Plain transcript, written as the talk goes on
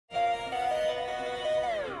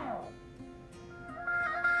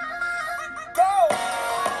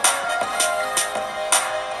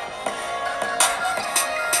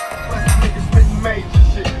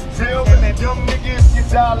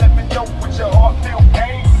die, let me know with your heart feel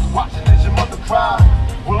pain. Watching as your mother cry.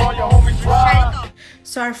 Will all your homies ride?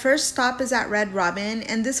 So our first stop is at Red Robin,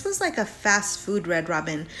 and this was like a fast food Red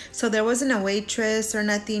Robin. So there wasn't a waitress or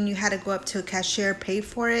nothing. You had to go up to a cashier, pay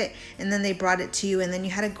for it, and then they brought it to you, and then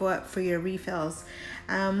you had to go up for your refills.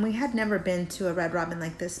 We had never been to a Red Robin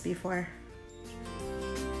like this before.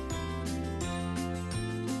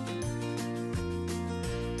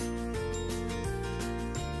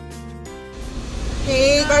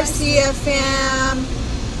 Hey Garcia fam.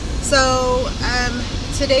 So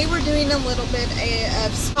today we're doing a little bit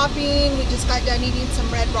of shopping. We just got done eating some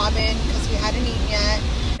Red Robin because we hadn't eaten yet.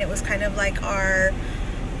 It was kind of like our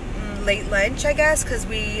late lunch, I guess, because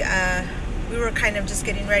we were kind of just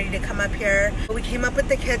getting ready to come up here. We came up with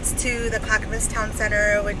the kids to the Clackamas Town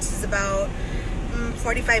Center, which is about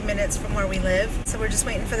 45 minutes from where we live. So we're just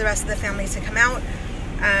waiting for the rest of the family to come out.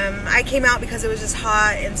 I came out because it was just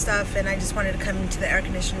hot and stuff, and I just wanted to come into the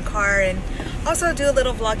air-conditioned car and also do a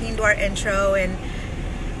little vlogging to our intro. And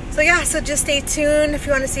so yeah, so just stay tuned if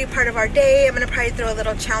you want to see part of our day. I'm gonna probably throw a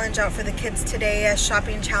little challenge out for the kids today, a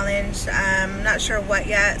shopping challenge. Not sure what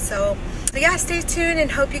yet, so yeah, stay tuned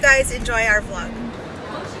and hope you guys enjoy our vlog.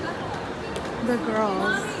 The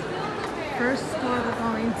girls, first store we're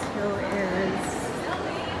going to is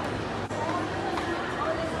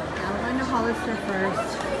Hollister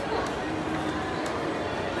first.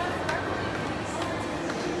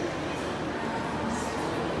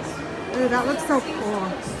 Ooh, that looks so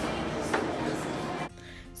cool.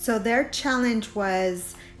 So their challenge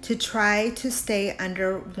was to try to stay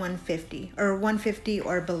under 150 or 150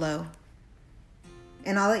 or below.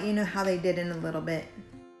 And I'll let you know how they did in a little bit.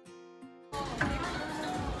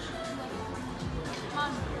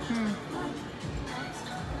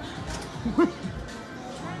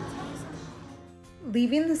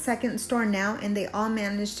 Leaving the second store now, and they all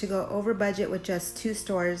managed to go over budget with just 2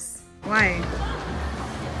 stores. Why?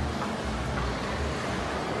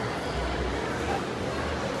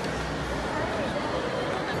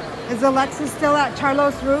 Is Alexis still at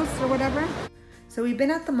Charlos Rus or whatever? So we've been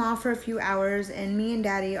at the mall for a few hours, and me and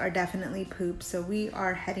Daddy are definitely pooped, so we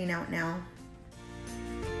are heading out now.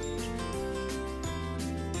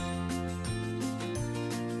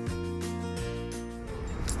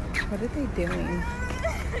 What are they doing?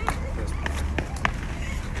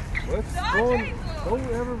 What's going? Don't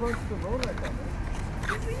ever run to the road like that, man.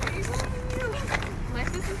 My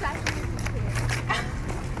sister's actually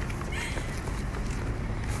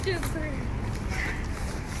just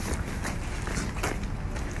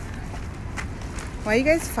Why are you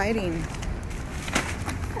guys fighting?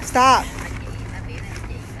 Stop.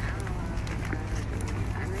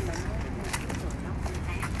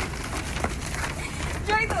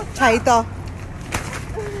 Chaito.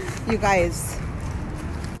 You guys.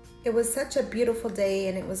 It was such a beautiful day,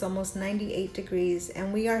 and it was almost 98 degrees,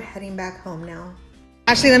 and we are heading back home now.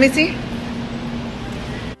 Ashley, let me see.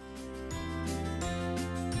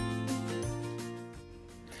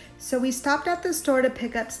 So we stopped at the store to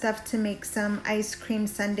pick up stuff to make some ice cream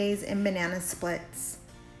sundaes and banana splits.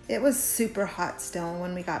 It was super hot still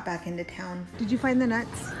when we got back into town. Did you find the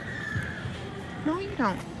nuts? No, you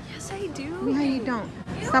don't. Yes, I do. Yeah, you don't.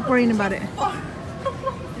 Stop worrying about it.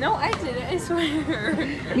 No, I didn't, I swear.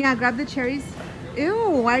 Yeah, grab the cherries. Ew,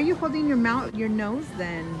 why are you holding your mouth, your nose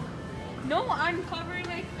then? No, I'm covering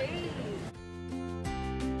my face.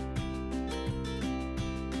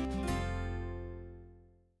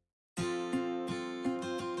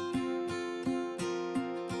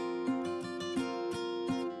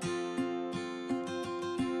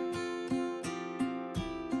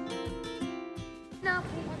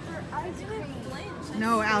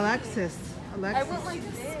 No, Alexis. I went like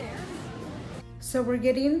this. So we're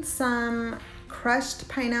getting some crushed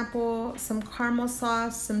pineapple, some caramel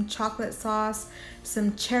sauce, some chocolate sauce,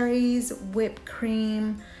 some cherries, whipped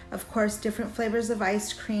cream, of course, different flavors of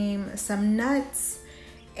ice cream, some nuts,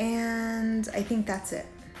 and I think that's it.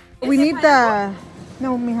 We need the,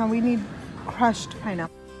 no, Mija, we need crushed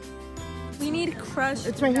pineapple. We need crushed.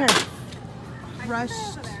 It's right here.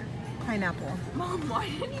 Crushed pineapple. Mom, why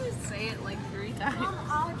didn't you say it like 3 times?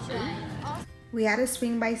 We had to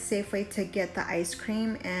swing by Safeway to get the ice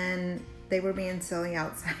cream, and they were being silly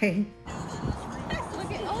outside. Look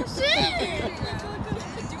at, oh shit!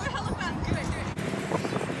 Do it hella fast, do it.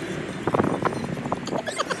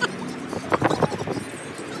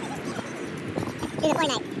 Do the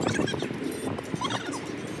Fortnite.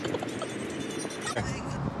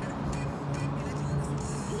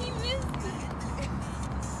 He missed it.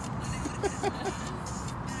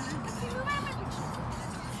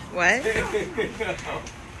 What?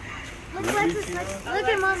 Look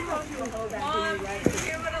at Mom.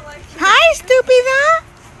 Hi, Stupida.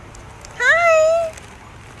 Hi.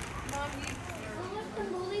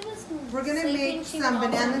 We're gonna make some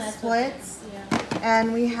banana splits,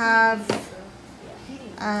 and we have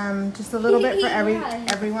just a little bit for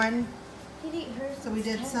everyone. So we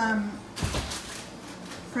did some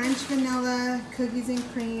French vanilla cookies and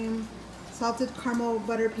cream, salted caramel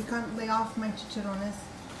butter pecan. Lay off my chicharrones.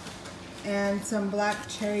 And some black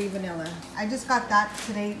cherry vanilla. I just got that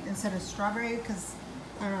today instead of strawberry because,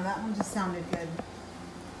 I don't know, that one just sounded good.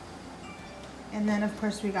 And then of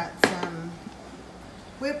course we got some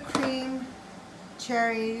whipped cream,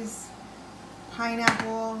 cherries,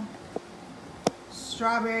 pineapple,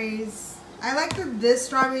 strawberries. I like this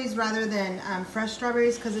strawberries rather than fresh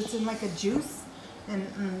strawberries because it's in like a juice and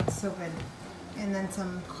it's so good. And then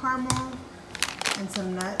some caramel and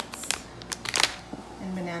some nuts.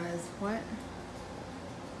 And bananas. What?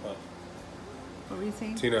 What were you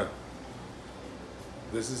saying? Tina,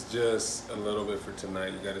 this is just a little bit for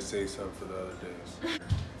tonight. You gotta save some for the other days.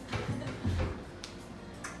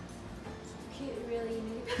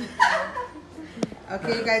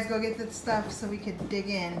 Okay, you guys go get the stuff so we could dig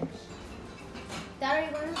in. Dad, are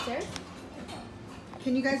you going upstairs?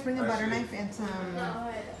 Can you guys bring a butter knife and some...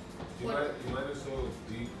 You might as well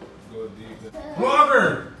go deep.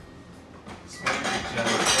 Robert!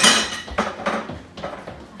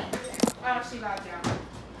 Oh, she logged out.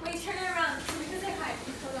 Wait, turn it around so we can say hi.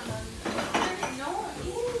 Hold on. No.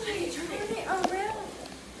 Turn it around.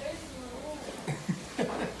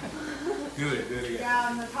 Do it again. Yeah,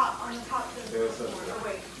 on the top. Yeah, what's up? Oh,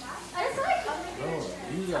 wait. I just like Oh,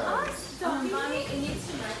 you guys. Mommy, it needs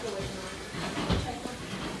to microwave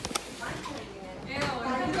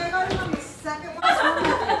now. You guys got it on the second one?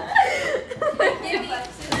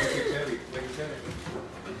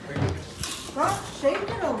 Well, shake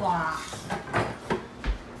it a lot.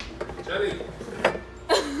 Jenny.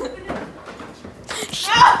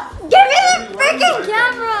 Give me the freaking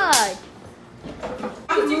camera!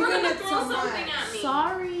 I'm You were moving gonna it throw so something much. at me.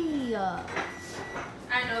 Sorry. I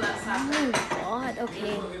know that's Oh not my god,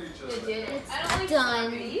 okay. It did. I don't like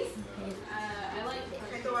Done. strawberries. I like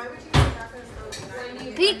So why would you use that as those?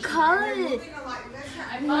 Because Moving a lot. You guys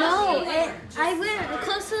can't- no, I went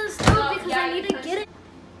close to the stove because I need to get it.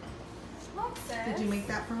 Did you make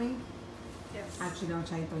that for me? Yes. Actually, no,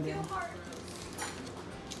 Chaito did.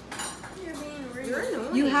 You're being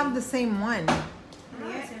rude. You have the same one.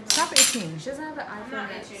 Stop itching. She doesn't have an iPhone. I'm not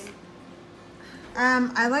itching.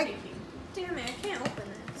 I like. Damn it, I can't open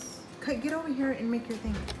this. Get over here and make your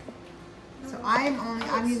thing. So I'm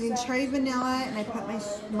using cherry vanilla, and I put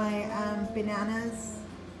my bananas. Is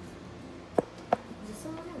this the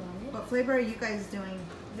one I wanted? What flavor are you guys doing?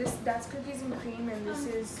 That's cookies and cream, and this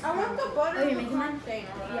is. I want the butter. Oh, you're making one? thing.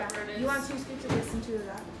 Yeah. You want 2 scoops of this and 2 of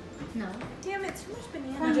that? No. Damn it, too much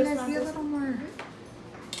banana. Come on, you guys, be a little more.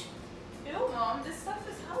 Ew, Mom, this stuff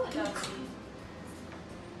is hella dusty.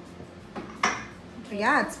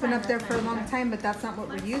 Yeah, it's been up there for a long time, but that's not what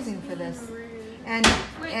we're using for this. And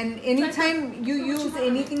Wait, anytime you use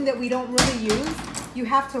anything that we don't really use, you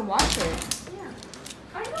have to wash it. Yeah.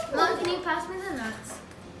 I know. Mom, can you pass me the nuts?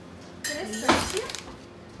 Can I scratch you?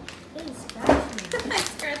 Please, scratch me. I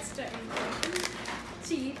scratched it.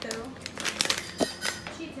 Cheeto.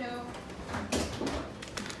 Cheeto.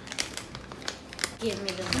 Give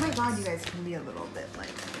me the Oh my god, you guys can be a little bit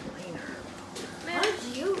like cleaner. How did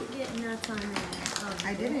you get nuts on there?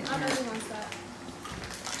 I didn't. I know who wants that.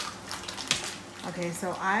 Okay,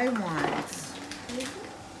 so I want.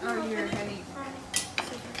 Oh, you're ready.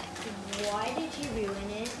 Why did you ruin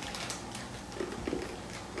it?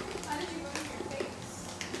 How did you ruin your face?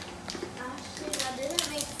 Ashley, that didn't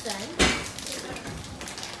make sense.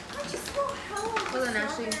 I just feel hella. Hold on,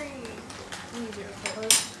 Ashley. Easier.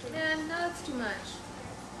 Yeah, no, that's too much.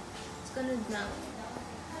 It's gonna melt.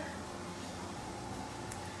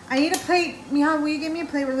 I need a plate. Miha, will you give me a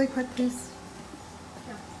plate really quick, please?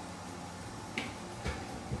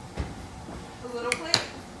 A little plate?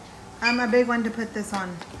 A big one to put this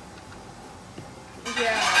on.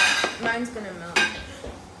 Yeah, mine's gonna melt.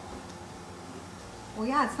 Well,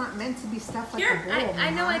 yeah, it's not meant to be stuffed like Here, a bowl. I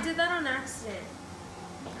know Miha. I did that on accident.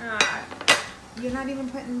 You're not even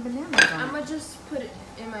putting bananas on. I'm gonna just put it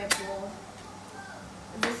in my bowl.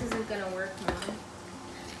 This isn't gonna work, Mom.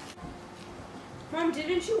 Mom,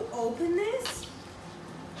 didn't you open this?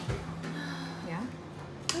 Yeah.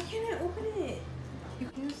 Why can't I open it? You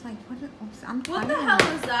can just like put it. Oops, I'm What the tired.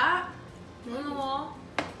 hell is that? On the wall?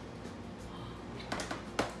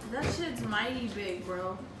 That shit's mighty big,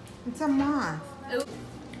 bro. It's a moth.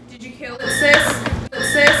 Did you kill it, sis?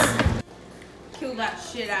 kill that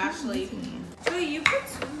shit, Ashley. Wait, you put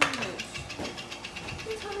too much.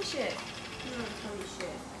 You tell me shit. You don't tell me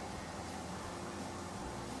shit.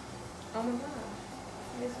 Oh my god.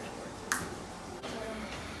 This is working.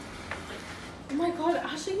 Oh my god,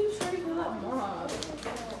 Ashley keeps trying to kill that mob.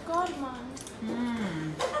 God, Mom.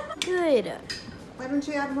 Good. Why don't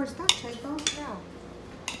you add more stuff, Chico? Yeah.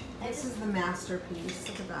 This is the masterpiece.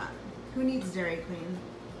 Look at that. Who needs Dairy Queen?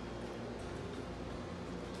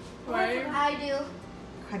 Right? I do.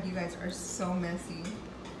 God, you guys are so messy.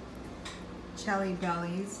 Jelly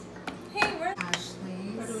Bellies. Hey, where?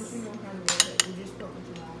 Ashley's. Why don't you know how to do it? You just put what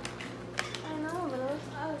you want. I know, but it looks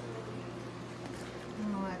ugly.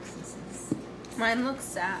 And Alexis's. Mine looks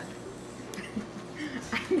sad.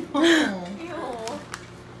 I know. Ew.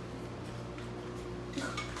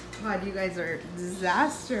 God, you guys are a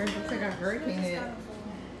disaster. It looks like a hurricane hit.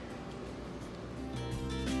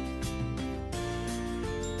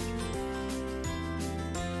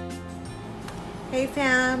 Hey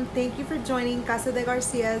fam, thank you for joining Casa de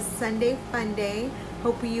Garcia's Sunday Fun Day.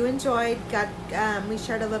 Hope you enjoyed. We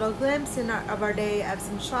shared a little glimpse of our day of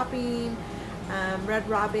some shopping, Red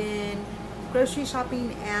Robin, grocery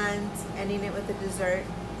shopping, and ending it with a dessert.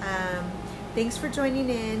 Thanks for joining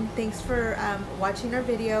in. Thanks for watching our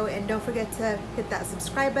video, and don't forget to hit that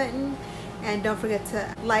subscribe button, and don't forget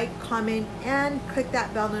to like, comment, and click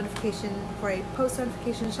that bell notification for a post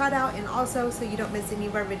notification shout out, and also so you don't miss any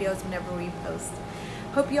of our videos whenever we post.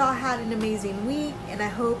 Hope you all had an amazing week, and I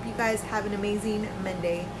hope you guys have an amazing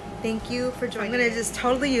Monday. Thank you for joining. I'm gonna just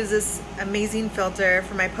totally use this amazing filter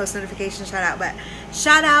for my post notification shout out, but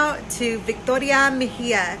shout out to Victoria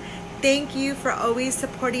Mejia. Thank you for always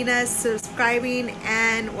supporting us, subscribing,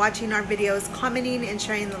 and watching our videos, commenting, and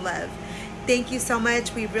sharing the love. Thank you so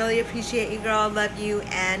much. We really appreciate you, girl. Love you,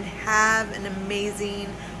 and have an amazing,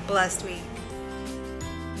 blessed week.